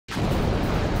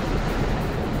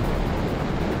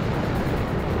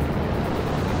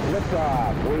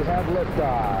liftoff. We have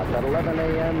liftoff at 11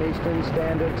 a.m. Eastern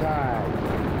Standard Time.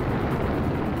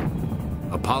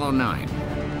 Apollo 9,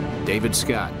 David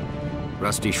Scott,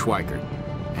 Rusty Schweickart,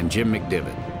 and Jim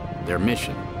McDivitt. Their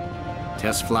mission,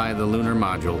 test fly the lunar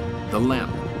module, the LEM,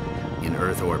 in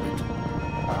Earth orbit.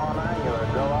 Apollo 9, you're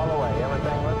go all the way.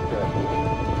 Everything looks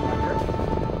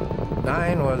good.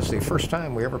 9 was the first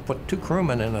time we ever put 2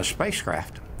 crewmen in a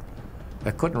spacecraft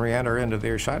that couldn't re-enter into the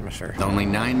Earth's atmosphere. Only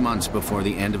 9 months before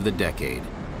the end of the decade,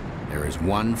 there is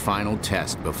one final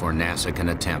test before NASA can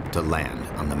attempt to land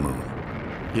on the moon.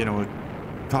 You know,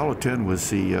 Apollo 10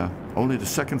 was only the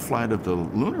second flight of the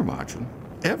lunar module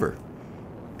ever,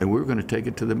 and we were going to take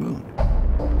it to the moon.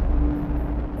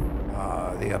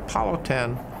 The Apollo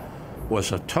 10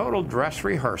 was a total dress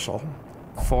rehearsal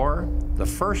for the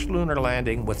first lunar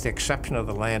landing, with the exception of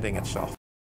the landing itself.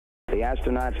 The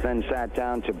astronauts then sat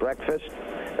down to breakfast.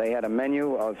 They had a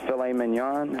menu of filet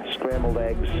mignon, scrambled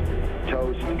eggs,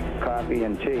 toast, coffee,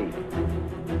 and tea.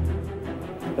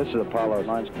 This is Apollo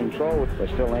launch control. We're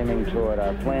still aiming toward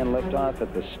our planned liftoff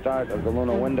at the start of the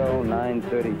lunar window,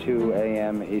 9:32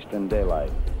 a.m. Eastern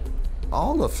Daylight.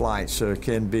 All the flights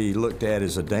can be looked at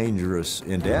as a dangerous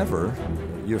endeavor.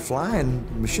 You're flying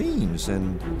machines,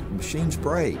 and machines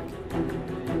break.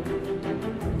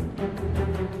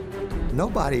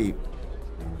 Nobody,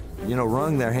 you know,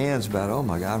 wrung their hands about, oh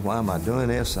my God, why am I doing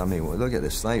this? I mean, look at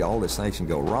this thing, all this thing can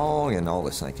go wrong, and all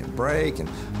this thing can break, and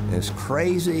it's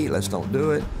crazy, let's don't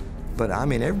do it. But I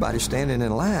mean, everybody's standing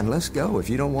in line, let's go. If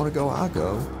you don't want to go, I'll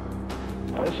go.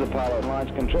 This is Apollo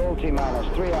launch control,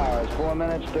 T-minus 3 hours, 4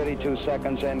 minutes, 32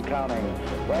 seconds, and counting.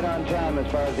 Right on time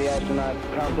as far as the astronaut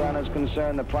countdown is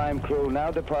concerned. The prime crew now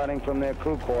departing from their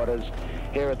crew quarters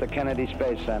here at the Kennedy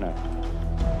Space Center.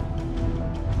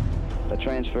 The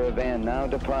transfer van now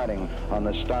departing on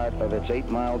the start of its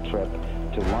 8-mile trip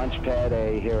to Launch Pad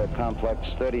A here at Complex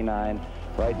 39.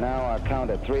 Right now, our count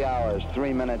at 3 hours,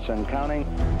 3 minutes, and counting.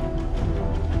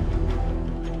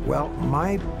 Well,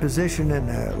 my position in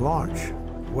the launch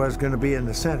was going to be in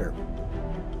the center,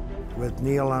 with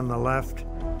Neil on the left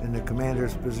in the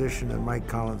commander's position and Mike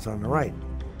Collins on the right.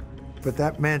 But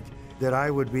that meant that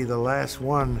I would be the last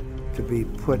one to be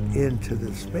put into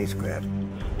the spacecraft.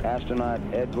 Astronaut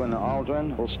Edwin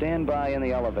Aldrin will stand by in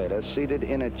the elevator, seated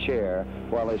in a chair,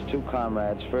 while his 2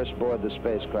 comrades first board the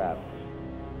spacecraft.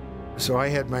 So I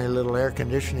had my little air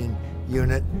conditioning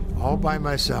unit all by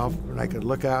myself, and I could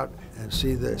look out and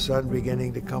see the sun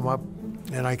beginning to come up,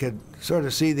 and I could sort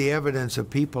of see the evidence of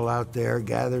people out there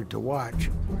gathered to watch.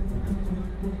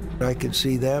 I could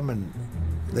see them, and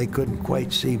they couldn't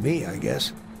quite see me, I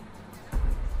guess.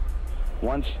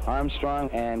 Once Armstrong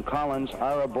and Collins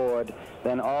are aboard,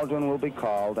 then Aldrin will be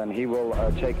called, and he will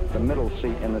take the middle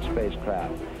seat in the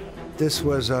spacecraft. This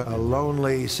was a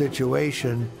lonely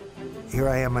situation. Here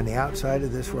I am on the outside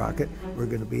of this rocket. We're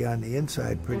going to be on the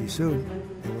inside pretty soon,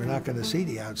 and we're not going to see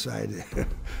the outside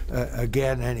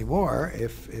again anymore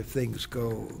if things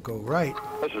go right.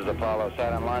 This is Apollo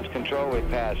Saturn launch control. We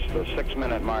passed the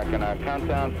 6-minute mark in our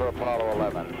countdown for Apollo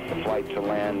 11, the flight to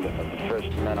land of the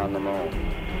first men on the moon.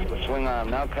 The swing arm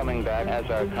now coming back as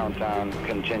our countdown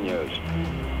continues.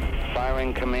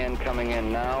 Firing command coming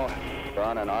in now. We're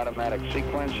on an automatic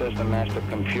sequence as the master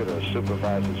computer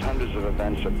supervises hundreds of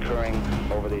events occurring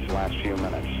over these last few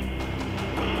minutes.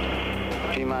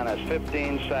 T-minus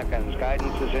 15 seconds.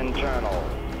 Guidance is internal.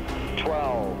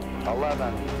 12,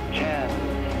 11, 10,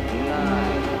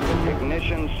 9.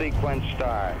 Ignition sequence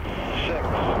start.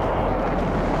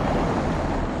 6.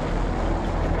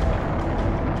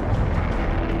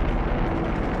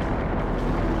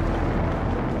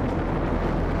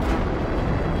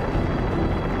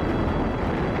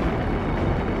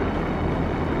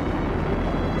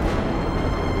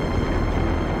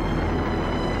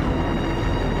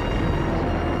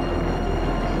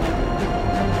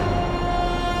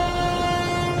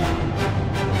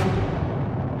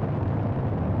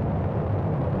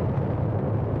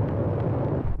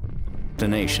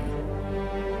 Destination,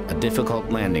 a difficult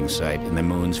landing site in the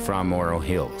moon's Fra Mauro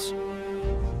Hills.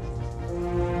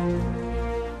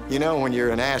 You know, when you're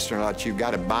an astronaut, you've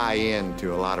got to buy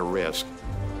into a lot of risk.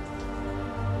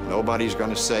 Nobody's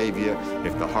going to save you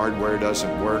if the hardware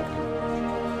doesn't work.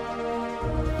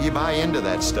 You buy into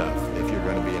that stuff if you're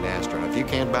going to be an astronaut. If you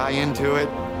can't buy into it,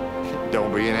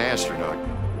 don't be an astronaut.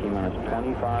 T-minus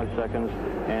 25 seconds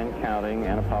and counting,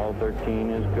 and Apollo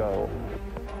 13 is go.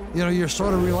 You know, you're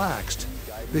sort of relaxed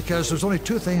because there's only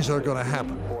 2 things that are going to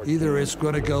happen. Either it's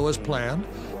going to go as planned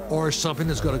or something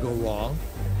is going to go wrong.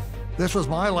 This was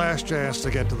my last chance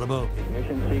to get to the moon.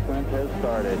 Ignition sequence has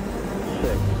started.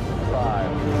 6,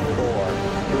 5, 4,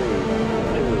 3,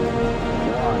 2,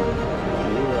 1,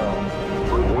 0.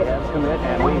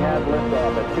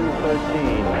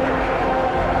 213.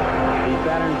 The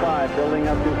Saturn V building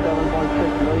up to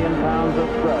 7.6 million pounds of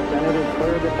thrust, and it has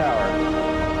cleared the tower.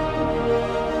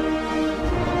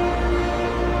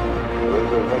 This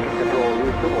is Mission Control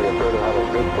Houston. We appear to have a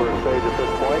good first stage at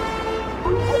this point.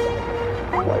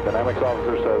 Flight Dynamics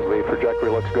Officer says the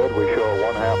trajectory looks good. We show a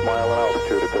 1/2 mile in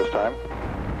altitude at this time.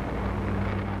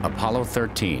 Apollo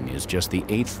 13 is just the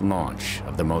 8th launch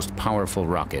of the most powerful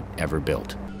rocket ever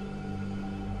built.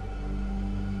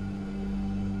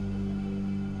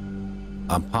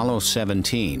 Apollo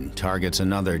 17 targets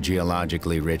another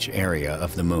geologically rich area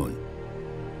of the moon.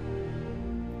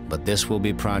 But this will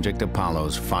be Project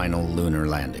Apollo's final lunar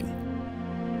landing.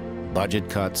 Budget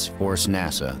cuts force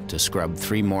NASA to scrub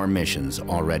 3 more missions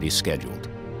already scheduled.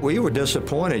 We were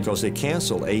disappointed because they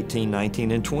canceled 18,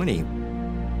 19, and 20.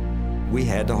 We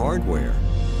had the hardware.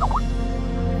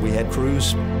 We had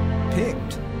crews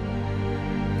picked.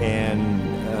 And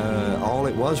all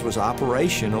it was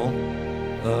operational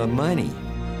money.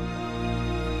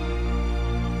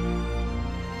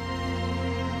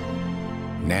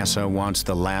 NASA wants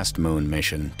the last moon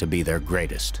mission to be their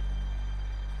greatest.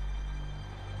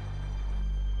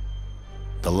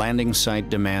 The landing site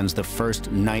demands the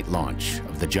first night launch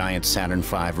of the giant Saturn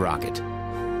V rocket.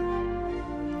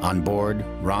 On board,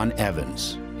 Ron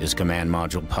Evans is command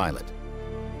module pilot.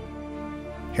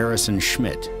 Harrison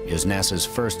Schmitt is NASA's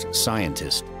first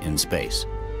scientist in space.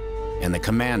 And the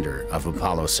commander of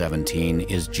Apollo 17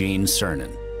 is Gene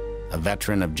Cernan, a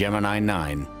veteran of Gemini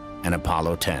 9 and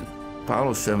Apollo 10.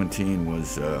 Apollo 17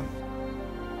 was a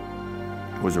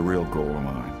real goal of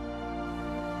mine.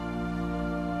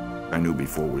 I knew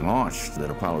before we launched that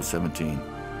Apollo 17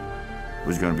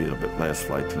 was going to be the last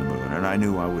flight to the moon, and I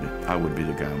knew I would be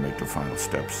the guy who make the final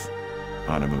steps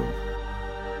on the moon.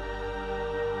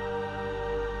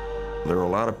 There are a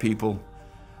lot of people,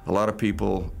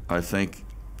 I think,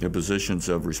 in positions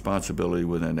of responsibility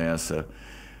within NASA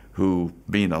who,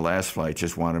 being the last flight,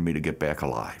 just wanted me to get back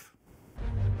alive.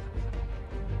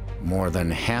 More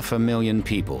than 500,000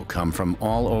 people come from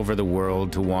all over the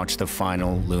world to watch the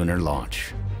final lunar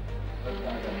launch.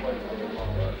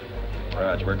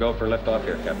 Roger, we're go for liftoff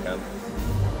here, Capcom.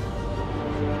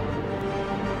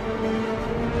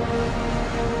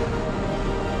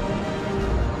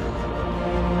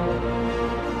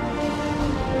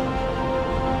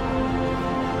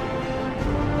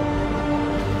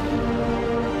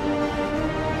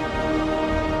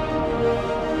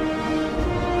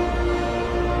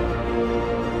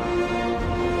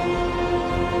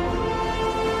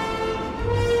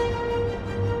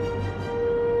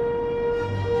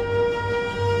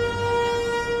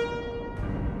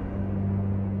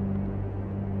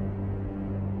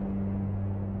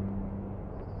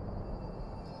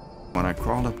 When I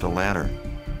crawled up the ladder,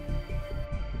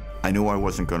 I knew I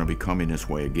wasn't going to be coming this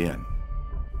way again.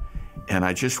 And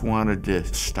I just wanted to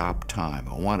stop time.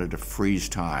 I wanted to freeze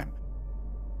time.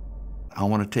 I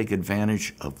want to take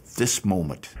advantage of this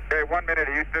moment. Okay, 1 minute,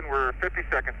 Houston. We're 50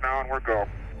 seconds now, and we're go.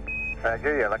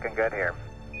 Roger, you're looking good here.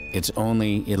 It's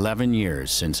only 11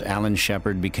 years since Alan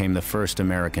Shepard became the first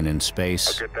American in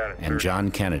space, and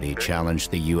John Kennedy challenged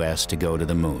the U.S. to go to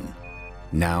the moon.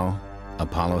 Now,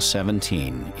 Apollo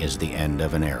 17 is the end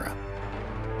of an era.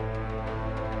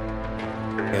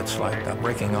 It's like the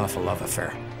breaking off a love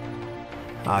affair.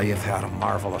 You've had a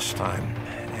marvelous time,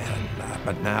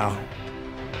 but now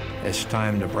it's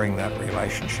time to bring that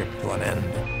relationship to an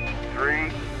end. 3,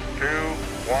 2,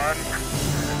 1,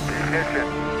 ignition.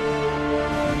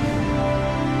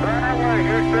 Burn away,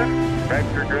 Houston.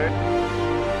 Vector good.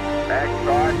 Back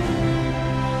start.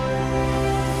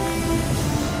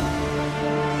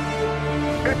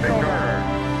 Good over.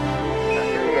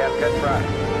 Roger, you have good thrust.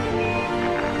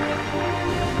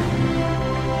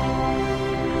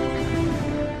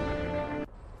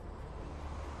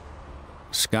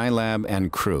 Skylab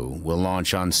and crew will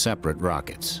launch on separate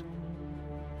rockets.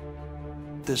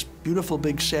 This beautiful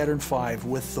big Saturn V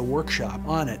with the workshop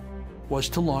on it was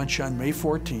to launch on May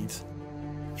 14th,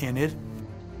 and it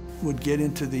would get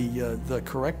into the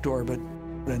correct orbit,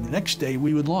 and the next day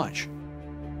we would launch.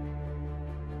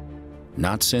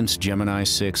 Not since Gemini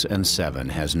 6 and 7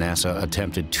 has NASA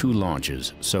attempted 2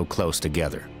 launches so close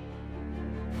together.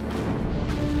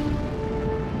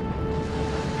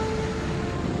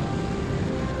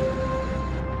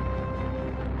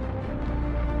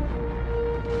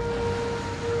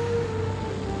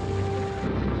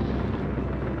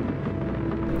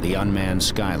 The unmanned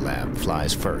Skylab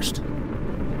flies first.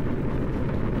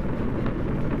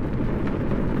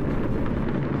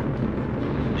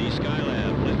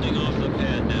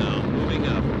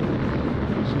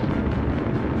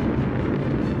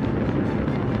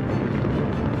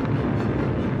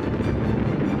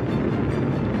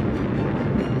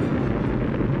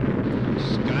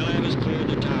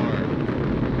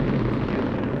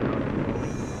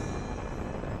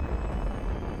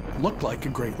 looked like a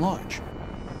great launch.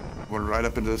 Went right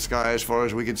up into the sky as far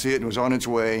as we could see it and was on its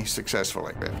way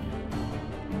successfully.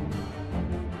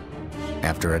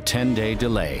 After a 10-day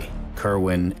delay,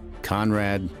 Kerwin,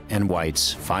 Conrad, and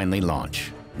Weitz finally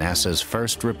launch, NASA's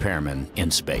first repairman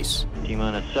in space.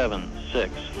 T-minus 7,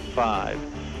 6, 5,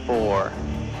 4,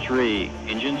 3,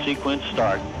 engine sequence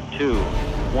start, 2,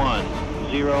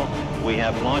 1, 0. We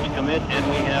have launch commit and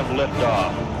we have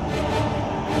liftoff.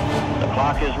 The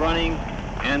clock is running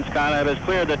and Skylab has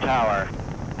cleared the tower.